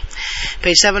anything.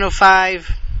 Page 705.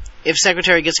 If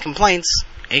secretary gets complaints,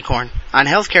 ACORN, on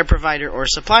healthcare provider or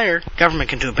supplier,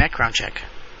 government can do a background check.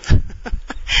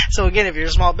 So again, if you're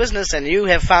a small business and you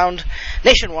have found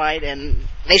Nationwide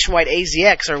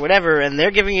AZX or whatever, and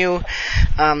they're giving you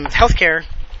healthcare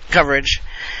coverage,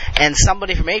 and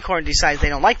somebody from ACORN decides they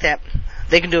don't like that,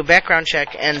 they can do a background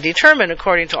check and determine,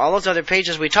 according to all those other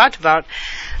pages we talked about,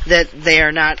 that they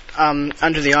are not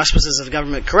under the auspices of the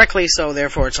government correctly, so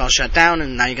therefore it's all shut down,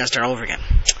 and now you got to start all over again.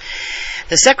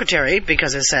 The Secretary,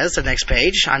 because it says, the next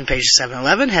page, on page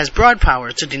 711, has broad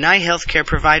power to deny healthcare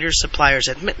providers, suppliers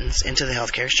admittance into the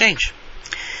healthcare exchange.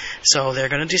 So they're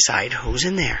going to decide who's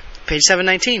in there. Page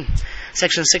 719,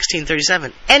 section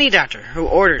 1637. Any doctor who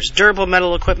orders durable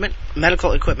medical equipment,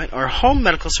 or home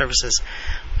medical services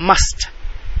must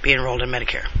be enrolled in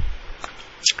Medicare.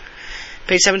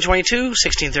 Page 722,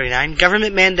 1639.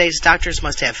 Government mandates doctors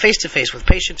must have face-to-face with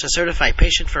patient to certify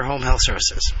patient for home health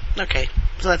services. Okay,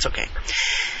 so that's okay.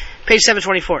 Page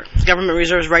 724. Government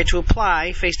reserves right to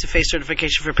apply face-to-face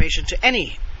certification for patient to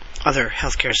any other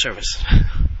healthcare service.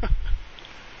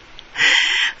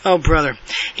 Oh, brother.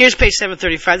 Here's page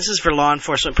 735. This is for law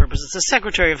enforcement purposes. The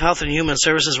Secretary of Health and Human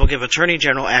Services will give Attorney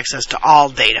General access to all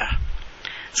data.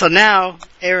 So now,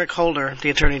 Eric Holder, the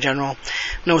Attorney General,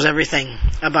 knows everything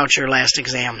about your last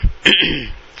exam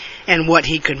and what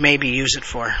he could maybe use it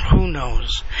for. Who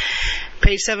knows?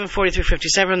 Page 740 through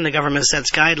 57, the government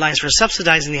sets guidelines for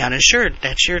subsidizing the uninsured.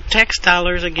 That's your tax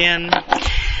dollars again.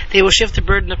 They will shift the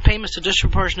burden of payments to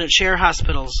disproportionate share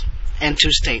hospitals and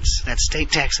to states. That's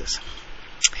state taxes.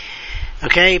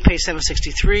 Okay, page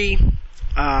 763.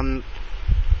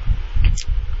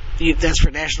 That's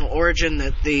for national origin,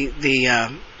 that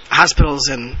the hospitals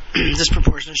and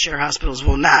disproportionate share hospitals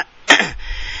will not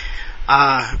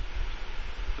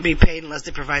be paid unless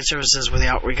they provide services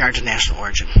without regard to national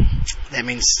origin. That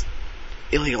means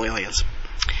illegal aliens.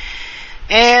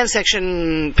 And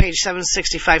page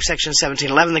 765, section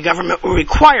 1711, the government will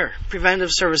require preventive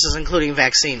services, including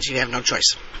vaccines. You have no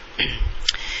choice.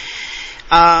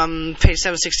 Page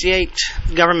 768,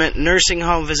 government nursing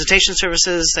home visitation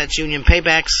services, that's union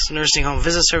paybacks, nursing home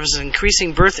visit services,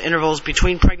 increasing birth intervals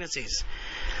between pregnancies.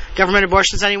 Government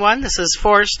abortions, anyone? This is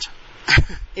forced.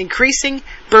 Increasing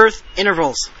birth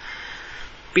intervals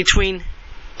between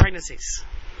pregnancies.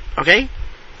 Okay?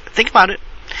 Think about it.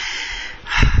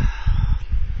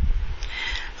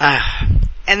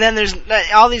 And then there's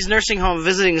all these nursing home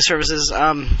visiting services.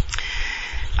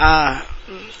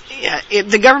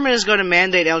 The government is going to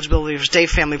mandate eligibility for state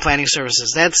family planning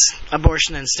services. That's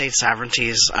abortion and state sovereignty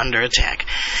is under attack.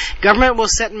 Government will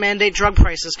set and mandate drug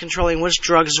prices, controlling which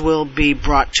drugs will be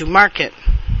brought to market.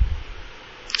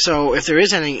 So if there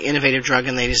is any innovative drug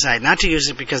and they decide not to use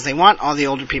it because they want all the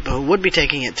older people who would be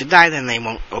taking it to die, then they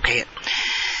won't okay it.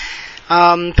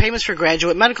 Payments for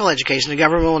graduate medical education. The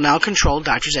government will now control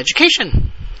doctors'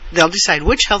 education. They'll decide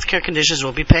which healthcare conditions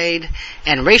will be paid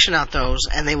and ration out those,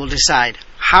 and they will decide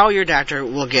how your doctor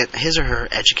will get his or her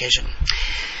education.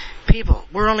 People,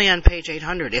 we're only on page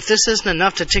 800. If this isn't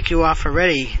enough to tick you off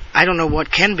already, I don't know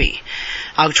what can be.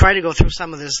 I'll try to go through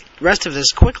some of this, rest of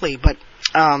this quickly, but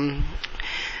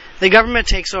the government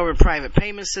takes over private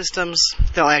payment systems.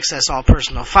 They'll access all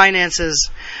personal finances.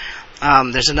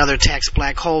 There's another tax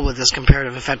black hole with this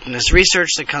comparative effectiveness research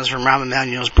that comes from Rahm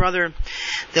Emanuel's brother.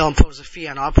 They'll impose a fee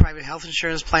on all private health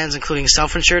insurance plans, including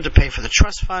self-insured, to pay for the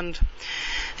trust fund.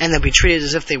 And they'll be treated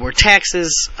as if they were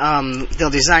taxes. They'll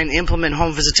design and implement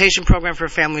home visitation program for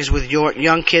families with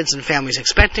young kids and families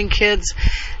expecting kids.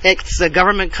 It's the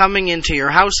government coming into your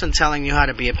house and telling you how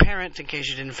to be a parent, in case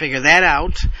you didn't figure that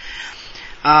out.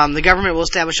 The government will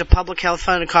establish a public health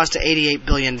fund at a cost of $88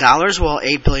 billion. Well,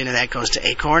 $8 billion of that goes to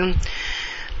Acorn.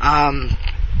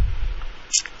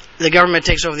 The government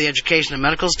takes over the education of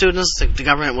medical students. The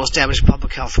government will establish a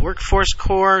public health workforce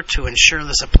corps to ensure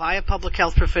the supply of public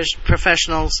health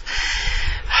professionals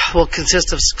will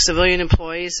consist of civilian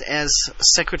employees as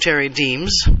Secretary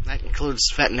deems. That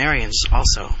includes veterinarians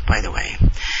also, by the way.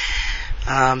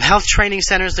 Health training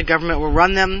centers, the government will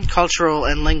run them. Cultural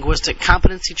and linguistic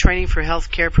competency training for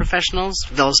healthcare professionals.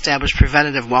 They'll establish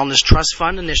preventative wellness trust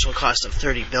fund, initial cost of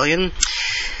 $30 billion.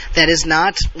 That is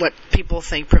not what people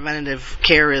think preventative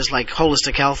care is, like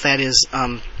holistic health. That is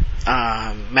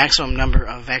maximum number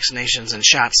of vaccinations and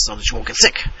shots so that you won't get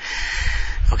sick.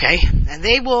 Okay? And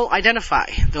they will identify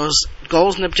those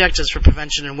goals and objectives for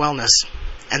prevention and wellness,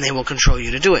 and they will control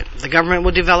you to do it. The government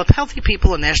will develop healthy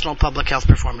people and national public health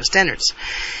performance standards.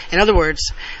 In other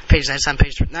words, that's on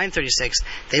page 936,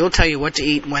 they will tell you what to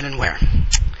eat, when, and where.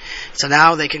 So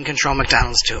now they can control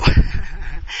McDonald's too.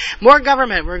 More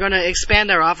government. We're going to expand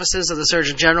our offices of the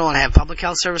Surgeon General and have public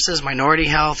health services, minority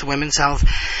health, women's health.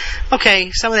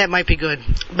 Okay, some of that might be good,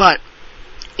 but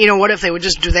you know what, if they would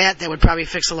just do that, that would probably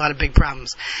fix a lot of big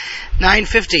problems.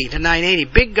 950 to 980,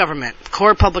 big government.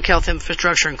 Core public health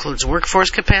infrastructure includes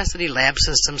workforce capacity, lab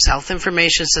systems, health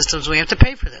information systems. We have to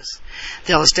pay for this.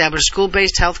 They'll establish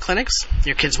school-based health clinics.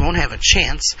 Your kids won't have a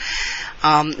chance.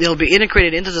 They'll be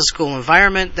integrated into the school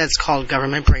environment. That's called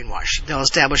government brainwash. They'll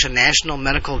establish a national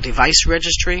medical device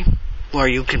registry where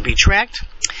you can be tracked,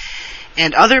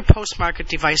 and other post-market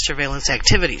device surveillance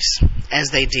activities as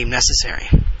they deem necessary.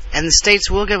 And the states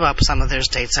will give up some of their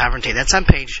state sovereignty. That's on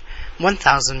page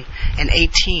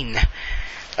 1018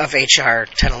 of H.R.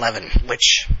 1011,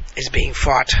 which is being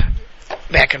fought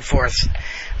back and forth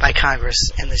by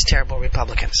Congress and these terrible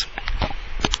Republicans.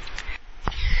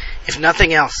 If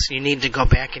nothing else, you need to go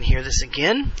back and hear this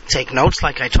again. Take notes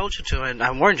like I told you to, and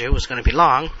I warned you it was going to be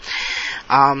long.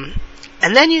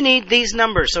 And then you need these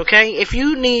numbers, okay? If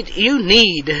you need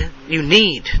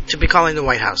to be calling the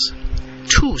White House.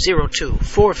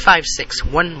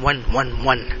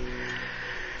 202-456-1111.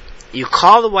 You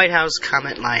call the White House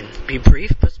comment line. Be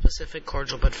brief but specific,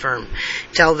 cordial but firm.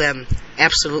 Tell them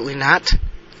absolutely not,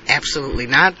 absolutely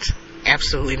not,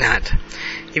 absolutely not.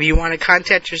 If you want to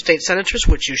contact your state senators,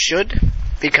 which you should,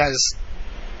 because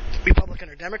Republican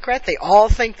or Democrat, they all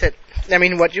think that,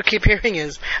 what you keep hearing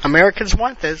is Americans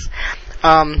want this.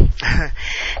 Go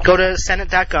to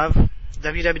Senate.gov,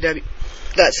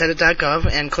 www.senate.gov,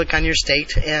 and click on your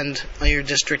state and your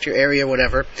district, your area,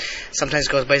 whatever. Sometimes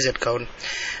it goes by zip code.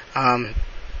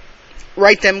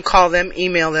 Write them, call them,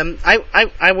 email them.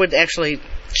 I would actually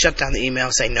shut down the email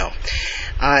and say no.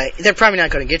 They're probably not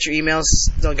going to get your emails.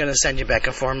 They're going to send you back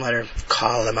a form letter.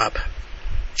 Call them up.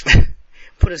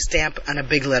 Put a stamp on a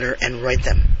big letter and write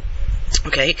them.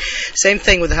 Okay? Same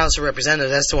thing with the House of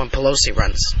Representatives. That's the one Pelosi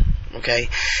runs. Okay?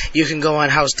 You can go on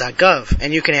house.gov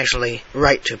and you can actually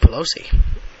write to Pelosi.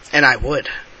 And I would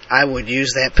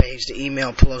use that page to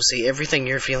email Pelosi everything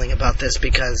you're feeling about this,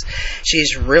 because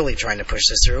she's really trying to push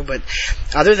this through. But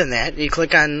other than that, you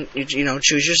click on,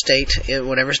 choose your state,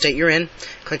 whatever state you're in,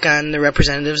 click on the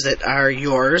representatives that are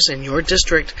yours in your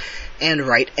district, and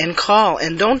write and call.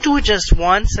 And don't do it just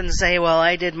once and say, well,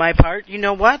 I did my part. You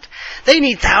know what? They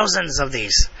need thousands of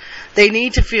these. They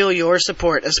need to feel your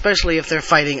support, especially if they're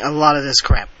fighting a lot of this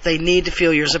crap. They need to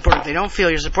feel your support. If they don't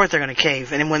feel your support, they're going to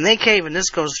cave. And when they cave and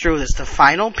this goes through, it's the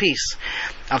final piece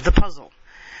of the puzzle.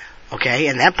 Okay?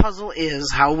 And that puzzle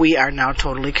is how we are now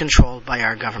totally controlled by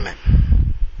our government.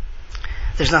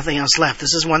 There's nothing else left.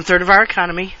 This is 1/3 of our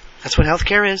economy. That's what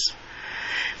healthcare is.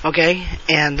 Okay?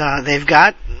 And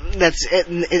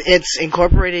it's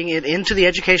incorporating it into the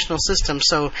educational system,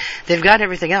 so they've got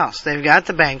everything else. They've got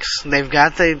the banks, they've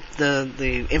got the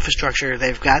infrastructure,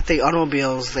 they've got the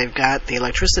automobiles, they've got the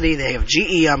electricity, they have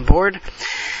GE on board,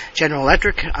 General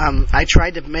Electric. I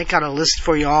tried to make out a list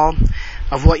for you all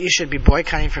of what you should be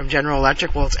boycotting from General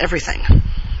Electric. Well, it's everything.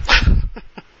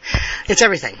 It's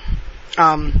everything.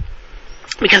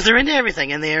 Because they're into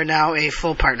everything, and they are now a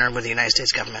full partner with the United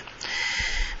States government.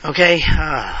 Okay,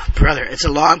 brother, it's a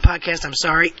long podcast, I'm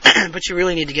sorry, but you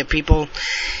really need to get people,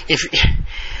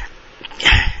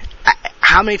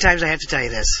 how many times I have to tell you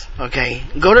this, okay?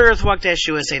 Go to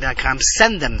earthwalk-usa.com,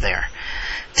 send them there.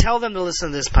 Tell them to listen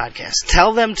to this podcast.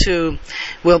 Tell them to,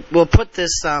 we'll put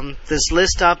this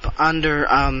list up under,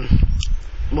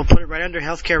 we'll put it right under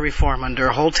healthcare reform, under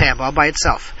a whole tab all by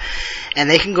itself. And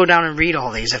they can go down and read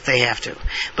all these if they have to.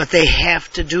 But they have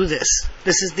to do this.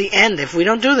 This is the end. If we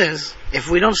don't do this, if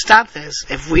we don't stop this,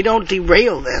 if we don't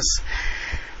derail this,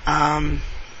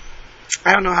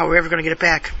 I don't know how we're ever going to get it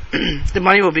back. The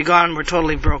money will be gone. We're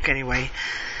totally broke anyway.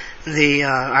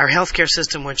 Our healthcare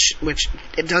system, which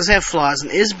it does have flaws and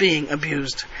is being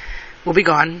abused, will be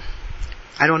gone.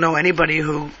 I don't know anybody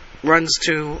who runs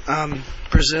to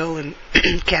Brazil and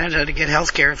Canada to get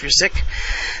healthcare. If you're sick,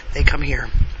 they come here,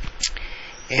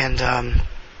 and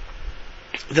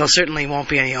there certainly won't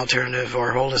be any alternative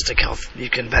or holistic health. You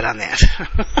can bet on that.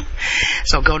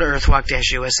 So go to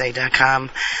earthwalk-usa.com.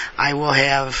 I will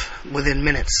have, within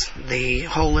minutes, the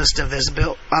whole list of this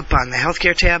bill up on the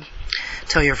healthcare tab.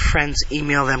 Tell your friends,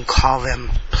 email them, call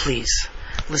them, please.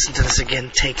 Listen to this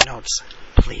again, take notes,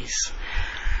 please.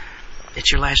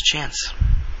 It's your last chance.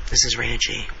 This is Raina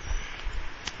G.